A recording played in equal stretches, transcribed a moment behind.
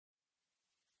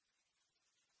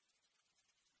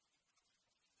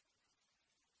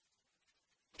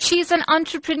She's an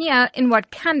entrepreneur in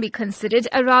what can be considered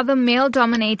a rather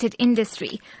male-dominated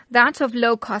industry, that of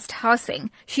low-cost housing.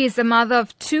 She is a mother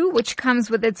of 2, which comes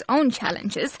with its own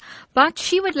challenges, but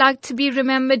she would like to be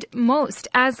remembered most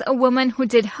as a woman who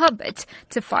did her bit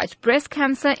to fight breast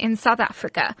cancer in South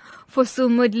Africa. For Sue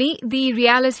Moodley, the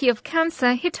reality of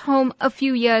cancer hit home a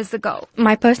few years ago.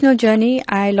 My personal journey,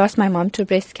 I lost my mom to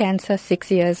breast cancer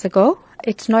 6 years ago.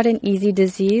 It's not an easy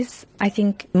disease. I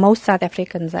think most South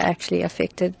Africans are actually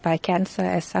affected by cancer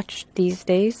as such these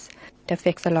days. It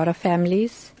affects a lot of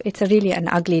families. It's really an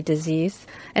ugly disease.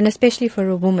 And especially for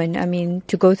a woman, I mean,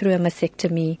 to go through a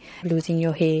mastectomy, losing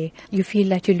your hair, you feel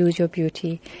that you lose your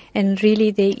beauty. And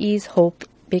really there is hope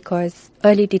because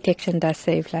early detection does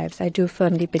save lives. I do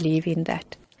firmly believe in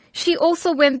that. She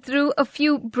also went through a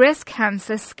few breast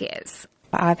cancer scares.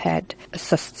 I've had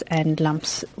cysts and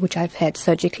lumps, which I've had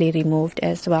surgically removed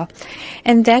as well.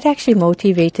 And that actually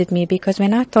motivated me because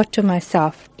when I thought to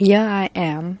myself, here I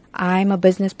am, I'm a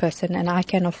business person and I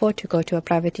can afford to go to a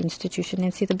private institution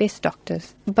and see the best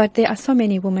doctors. But there are so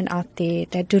many women out there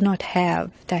that do not have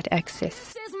that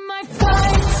access. This is my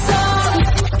fight song.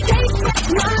 Take back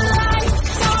my life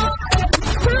song.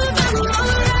 Prove I'm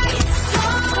alright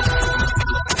song.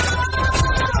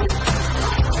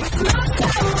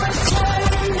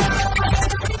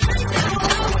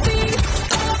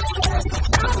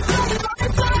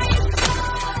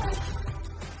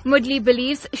 Moodley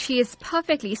believes she is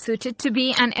perfectly suited to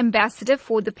be an ambassador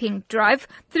for the Pink Drive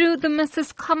through the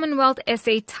Mrs. Commonwealth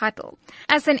SA title.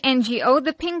 As an NGO,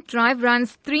 the Pink Drive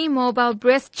runs 3 mobile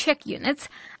breast check units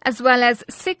as well as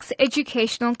 6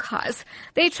 educational cars.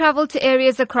 They travel to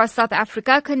areas across South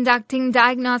Africa conducting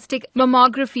diagnostic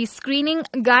mammography screening,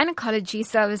 gynecology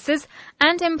services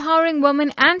and empowering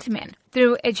women and men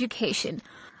through education.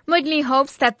 Moodley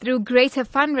hopes that through greater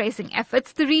fundraising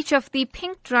efforts, the reach of the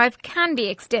Pink Drive can be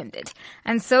extended.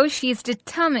 And so she is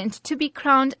determined to be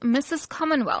crowned Mrs.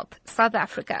 Commonwealth, South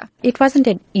Africa. It wasn't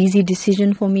an easy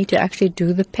decision for me to actually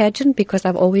do the pageant because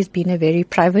I've always been a very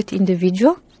private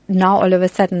individual. Now all of a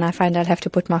sudden I find I'll have to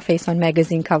put my face on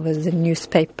magazine covers and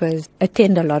newspapers,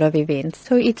 attend a lot of events.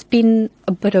 So it's been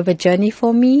a bit of a journey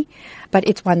for me, but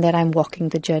it's one that I'm walking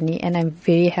the journey and I'm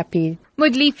very happy.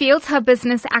 Moodley feels her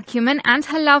business acumen and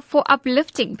her love for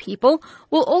uplifting people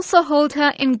will also hold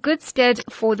her in good stead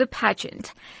for the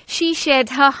pageant. She shared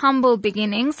her humble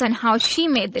beginnings and how she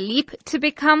made the leap to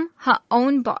become her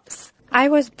own boss. I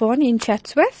was born in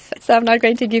Chatsworth, so I'm not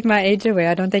going to give my age away.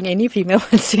 I don't think any female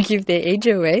wants to give their age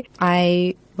away.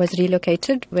 I was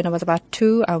relocated when I was about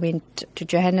 2. I went to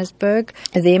Johannesburg.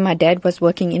 There my dad was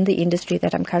working in the industry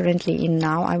that I'm currently in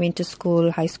now. I went to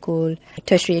school, high school,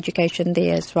 tertiary education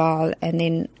there as well. And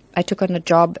then I took on a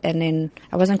job and then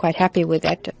I wasn't quite happy with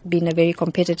that, being a very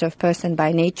competitive person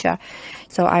by nature.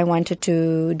 So I wanted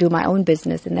to do my own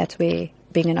business, and that's where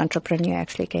being an entrepreneur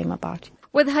actually came about.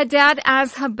 With her dad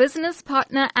as her business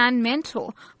partner and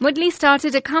mentor, Moodley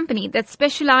started a company that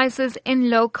specializes in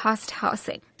low-cost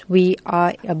housing. We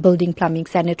are a building, plumbing,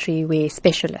 sanitary ware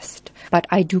specialist, but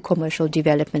I do commercial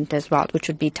development as well, which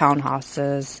would be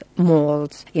townhouses,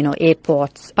 malls,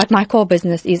 airports. But my core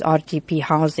business is RGP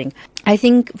housing. I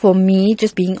think for me,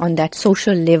 just being on that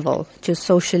social level, to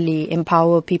socially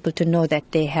empower people to know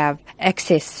that they have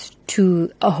access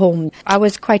to a home. I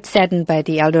was quite saddened by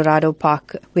the Eldorado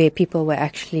Park where people were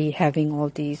actually having all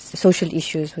these social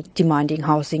issues with demanding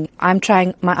housing. I'm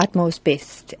trying my utmost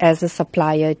best as a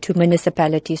supplier to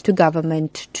municipalities, to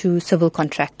government, to civil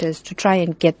contractors to try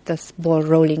and get this ball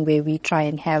rolling where we try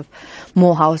and have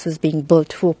more houses being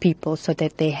built for people so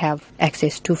that they have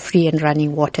access to free and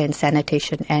running water and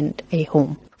sanitation and a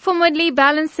home. For Moodley,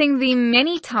 balancing the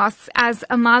many tasks as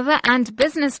a mother and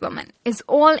businesswoman is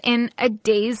all in a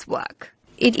day's work.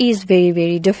 It is very,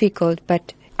 very difficult,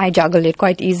 but I juggle it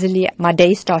quite easily. My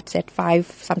day starts at 5,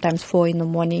 sometimes 4 in the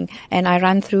morning, and I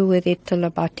run through with it till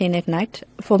about 10 at night.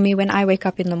 For me, when I wake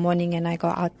up in the morning and I go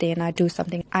out there and I do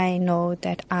something, I know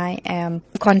that I am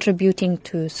contributing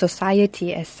to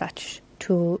society as such,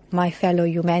 to my fellow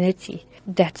humanity.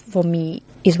 That, for me,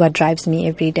 is what drives me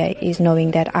every day, is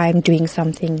knowing that I'm doing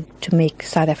something to make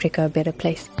South Africa a better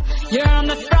place. You're on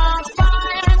the front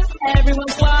line,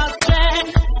 everyone's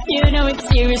watching. You know it's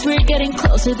serious, we're getting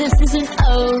closer, this isn't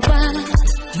over.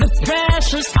 The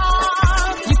pressure's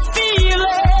on, you feel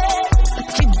it,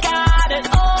 but you got it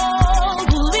all,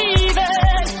 believe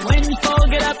it. When you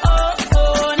fold it up,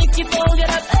 oh, and if you fold it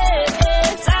up,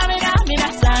 Samina, mina,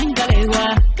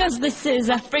 sangalewa, 'cause this is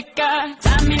Africa.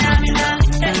 Samina, mina,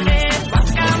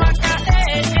 waka, waka,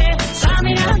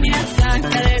 Samina, mina,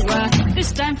 sangalewa,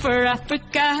 this time for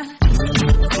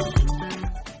Africa.